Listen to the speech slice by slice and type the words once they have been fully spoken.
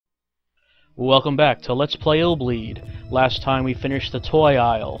Welcome back to Let's Play ILLBLEED. Last time we finished the toy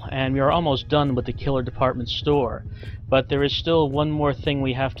aisle, and we are almost done with the killer department store. But there is still one more thing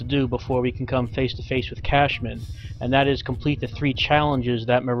we have to do before we can come face to face with Cashman, and that is complete the 3 challenges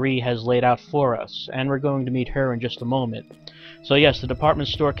that Marie has laid out for us, and we're going to meet her in just a moment. So yes, the department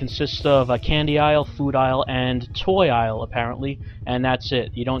store consists of a candy aisle, food aisle, and toy aisle, apparently, and that's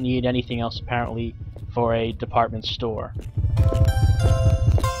it. You don't need anything else, apparently, for a department store.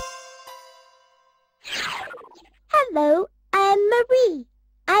 Hello, I'm Marie.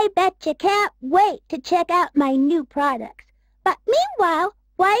 I bet you can't wait to check out my new products. But meanwhile,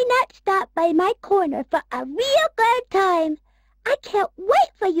 why not stop by my corner for a real good time? I can't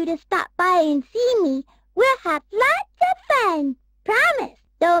wait for you to stop by and see me. We'll have lots of fun. Promise.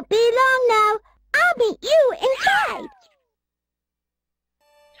 Don't be long now. I'll meet you inside.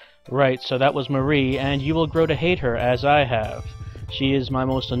 Right, so that was Marie, and you will grow to hate her, as I have. She is my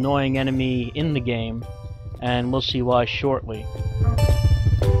most annoying enemy in the game, and we'll see why shortly.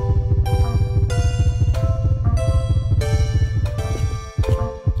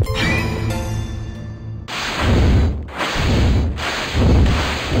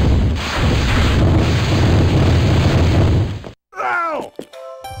 Ow!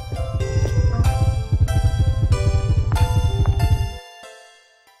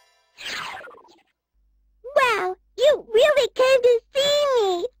 Wow, you really came to see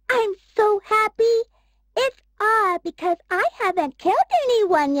me. I'm so happy. It's odd because I haven't killed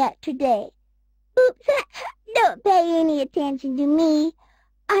anyone yet today. Oops, don't pay any attention to me.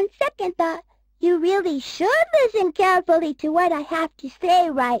 On second thought, you really should listen carefully to what I have to say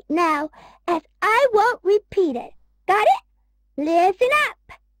right now, as I won't repeat it. Got it? Listen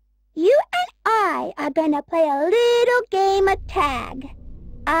up. You and I are gonna play a little game of tag.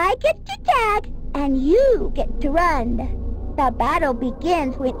 I get to tag, and you get to run. The battle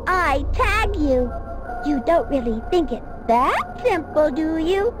begins when I tag you. You don't really think it's that simple, do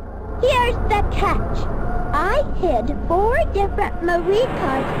you? Here's the catch. I hid 4 different Marie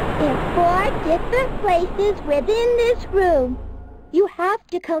cards in 4 different places within this room. You have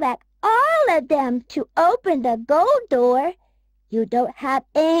to collect all of them to open the gold door. You don't have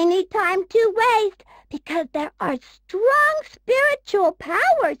any time to waste because there are strong spiritual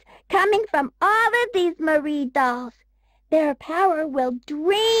powers coming from all of these Marie dolls. Their power will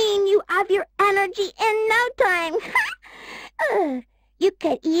drain you of your energy in no time. You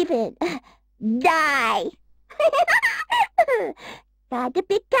could even die. Gotta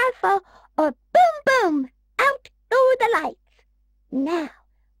be careful or boom boom, out go the lights. Now,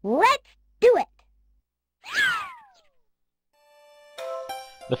 let's do it.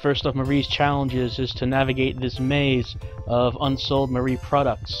 The first of Marie's challenges is to navigate this maze of unsold Marie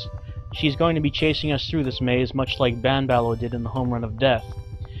products. She's going to be chasing us through this maze much like Banballo did in the Home Run of Death.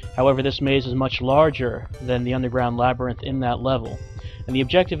 However, this maze is much larger than the underground labyrinth in that level, and the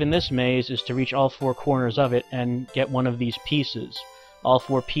objective in this maze is to reach all 4 corners of it and get one of these pieces. All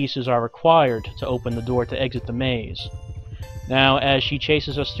 4 pieces are required to open the door to exit the maze. Now, as she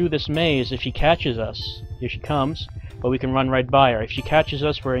chases us through this maze, if she catches us, here she comes, but we can run right by her. If she catches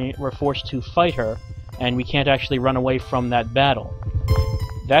us, we're forced to fight her, and we can't actually run away from that battle.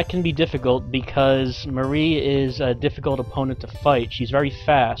 That can be difficult because Marie is a difficult opponent to fight. She's very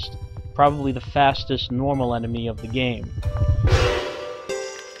fast, probably the fastest normal enemy of the game.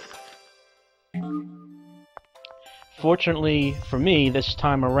 Fortunately for me, this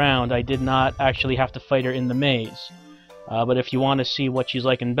time around, I did not actually have to fight her in the maze. But if you want to see what she's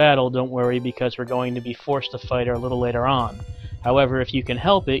like in battle, don't worry, because we're going to be forced to fight her a little later on. However, if you can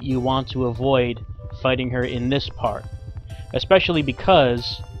help it, you want to avoid fighting her in this part. Especially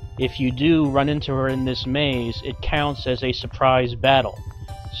because, if you do run into her in this maze, it counts as a surprise battle.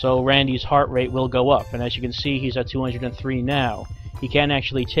 So Randy's heart rate will go up, and as you can see, he's at 203 now. He can't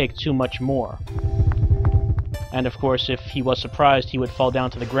actually take too much more. And of course, if he was surprised, he would fall down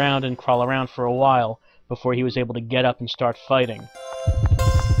to the ground and crawl around for a while before he was able to get up and start fighting.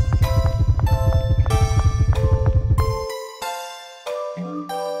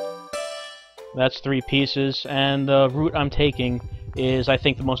 That's 3 pieces, and the route I'm taking is, I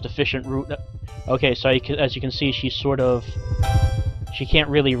think, the most efficient route. Okay, so as you can see, she can't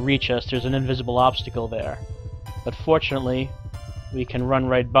really reach us. There's an invisible obstacle there. But fortunately, we can run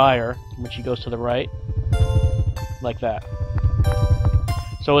right by her when she goes to the right, like that.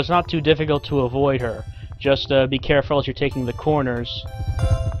 So it's not too difficult to avoid her. Just be careful as you're taking the corners,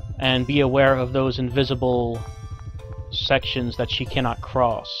 and be aware of those invisible sections that she cannot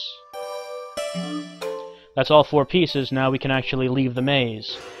cross. That's all 4 pieces. Now we can actually leave the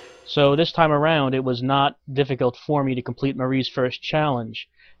maze. So this time around, it was not difficult for me to complete Marie's first challenge.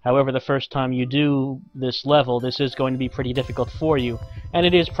 However, the first time you do this level, this is going to be pretty difficult for you, and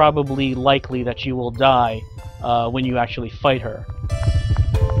it is probably likely that you will die when you actually fight her.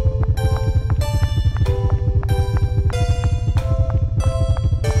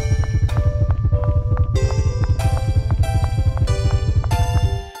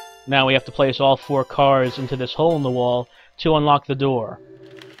 Now we have to place all 4 cars into this hole in the wall to unlock the door.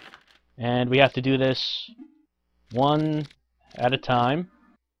 And we have to do this one at a time.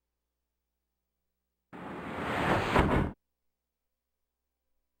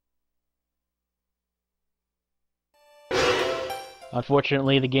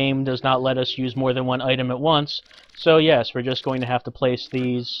 Unfortunately, the game does not let us use more than one item at once, so yes, we're just going to have to place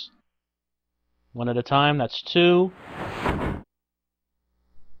these one at a time. That's 2.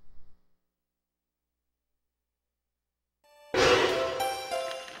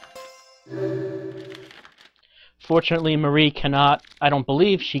 Fortunately, Marie cannot, I don't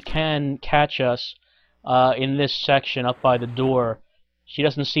believe she can catch us in this section up by the door. She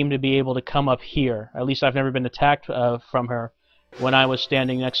doesn't seem to be able to come up here. At least I've never been attacked from her when I was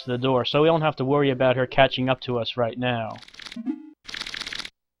standing next to the door, so we don't have to worry about her catching up to us right now.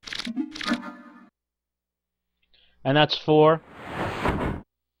 And that's 4.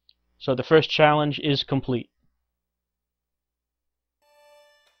 So the first challenge is complete.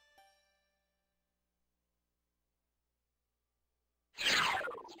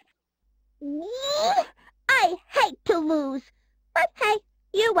 I hate to lose, but hey,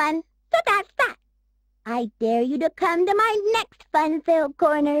 you won, so that's that. I dare you to come to my next fun-filled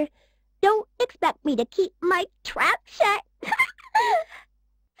corner. Don't expect me to keep my trap shut.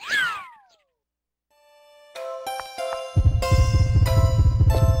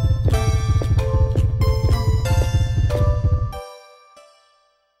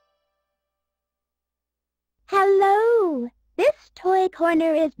 Hello. This toy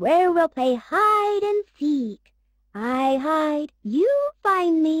corner is where we'll play hide and seek. I hide, you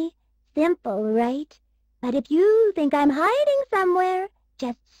find me. Simple, right? But if you think I'm hiding somewhere,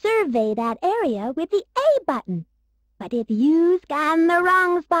 just survey that area with the A button. But if you scan the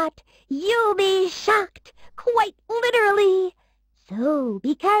wrong spot, you'll be shocked, quite literally. So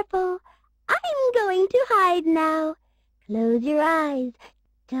be careful. I'm going to hide now. Close your eyes.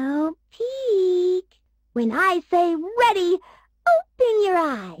 Don't peek. When I say ready, open your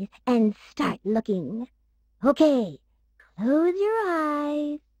eyes and start looking. Okay, close your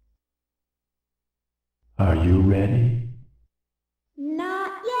eyes. Are you ready?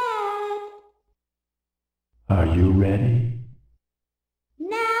 Not yet. Are you ready?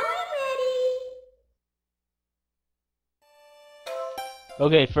 Now I'm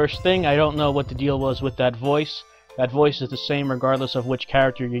ready. Okay, first thing, I don't know what the deal was with that voice. That voice is the same regardless of which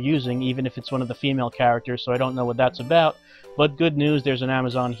character you're using, even if it's one of the female characters, so I don't know what that's about. But good news, there's an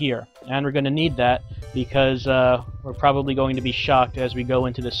Amazon here. And we're going to need that because we're probably going to be shocked as we go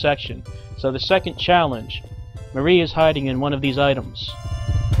into this section. So the second challenge, Marie is hiding in one of these items.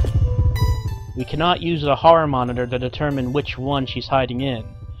 We cannot use the horror monitor to determine which one she's hiding in.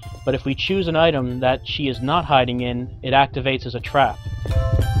 But if we choose an item that she is not hiding in, it activates as a trap.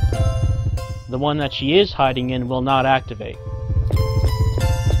 The one that she is hiding in will not activate.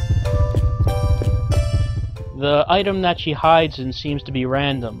 The item that she hides in seems to be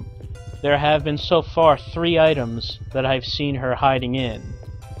random. There have been so far 3 items that I've seen her hiding in.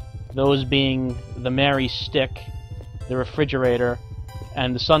 Those being the Mary stick, the refrigerator,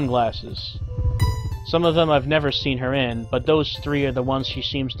 and the sunglasses. Some of them I've never seen her in, but those 3 are the ones she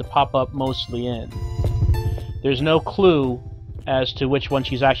seems to pop up mostly in. There's no clue as to which one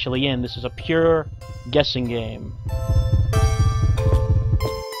she's actually in. This is a pure guessing game.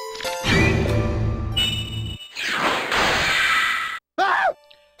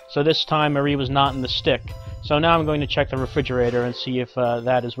 So this time Marie was not in the stick. So now I'm going to check the refrigerator and see if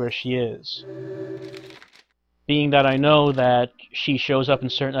that is where she is. Being that I know that she shows up in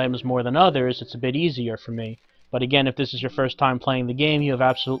certain items more than others, it's a bit easier for me. But again, if this is your first time playing the game, you have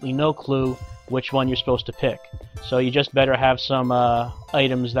absolutely no clue which one you're supposed to pick. So you just better have some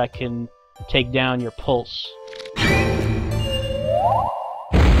items that can take down your pulse.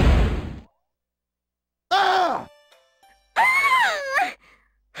 Ah! Ah!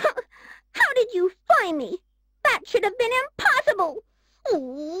 How did you find me? That should have been impossible.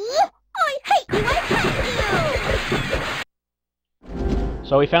 Oh, I hate you! I hate you!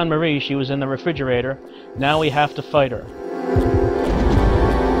 So we found Marie, she was in the refrigerator. Now we have to fight her.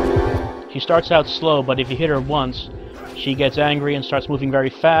 She starts out slow, but if you hit her once, she gets angry and starts moving very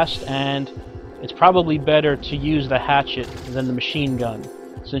fast, and it's probably better to use the hatchet than the machine gun.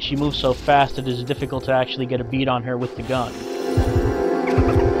 Since she moves so fast, it is difficult to actually get a beat on her with the gun.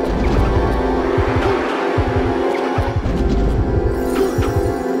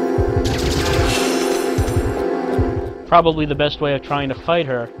 Probably the best way of trying to fight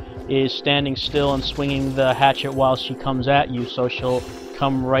her is standing still and swinging the hatchet while she comes at you, so she'll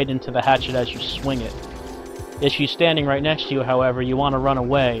come right into the hatchet as you swing it. If she's standing right next to you, however, you want to run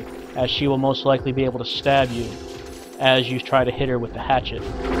away, as she will most likely be able to stab you as you try to hit her with the hatchet.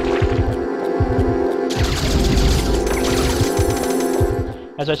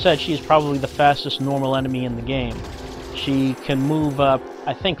 As I said, she's probably the fastest normal enemy in the game. She can move up,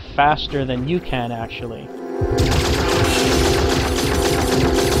 I think, faster than you can, actually.